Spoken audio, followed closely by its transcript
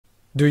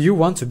Do you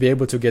want to be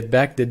able to get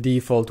back the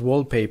default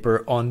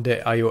wallpaper on the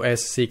iOS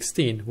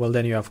 16? Well,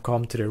 then you have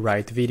come to the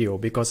right video,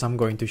 because I'm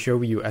going to show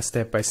you a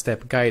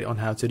step-by-step guide on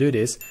how to do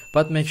this,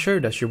 but make sure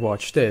that you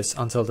watch this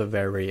until the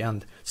very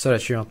end so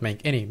that you don't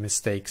make any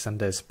mistakes in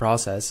this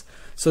process.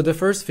 So the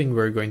first thing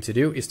we're going to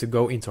do is to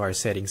go into our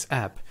settings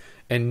app.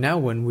 And now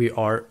when we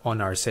are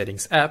on our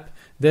settings app,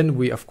 then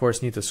we of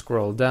course need to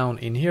scroll down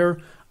in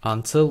here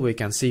until we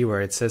can see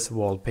where it says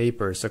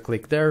wallpaper. So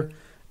click there.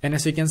 And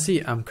as you can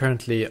see, I'm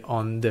currently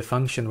on the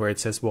function where it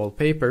says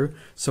wallpaper.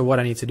 So what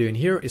I need to do in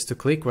here is to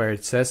click where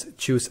it says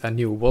choose a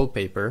new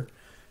wallpaper.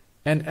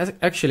 And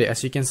actually,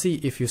 as you can see,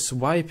 if you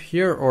swipe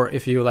here, or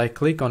if you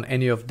click on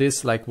any of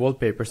this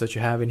wallpapers that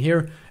you have in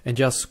here and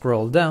just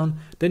scroll down,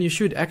 then you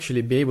should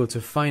actually be able to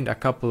find a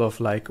couple of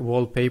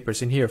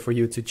wallpapers in here for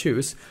you to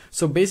choose.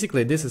 So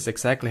basically this is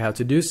exactly how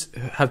to do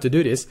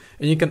this,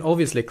 and you can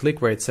obviously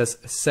click where it says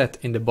set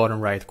in the bottom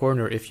right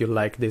corner if you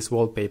like this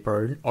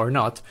wallpaper or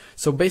not.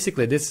 So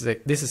basically this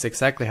is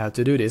exactly how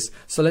to do this.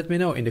 So let me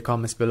know in the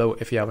comments below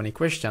if you have any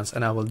questions,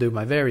 and I will do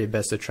my very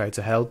best to try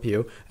to help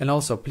you. And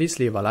also please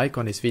leave a like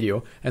on this video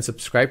and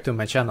subscribe to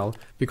my channel,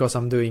 because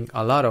I'm doing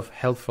a lot of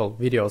helpful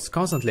videos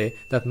constantly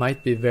that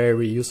might be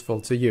very useful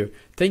to you.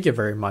 Thank you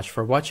very much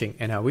for watching,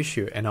 and I wish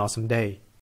you an awesome day.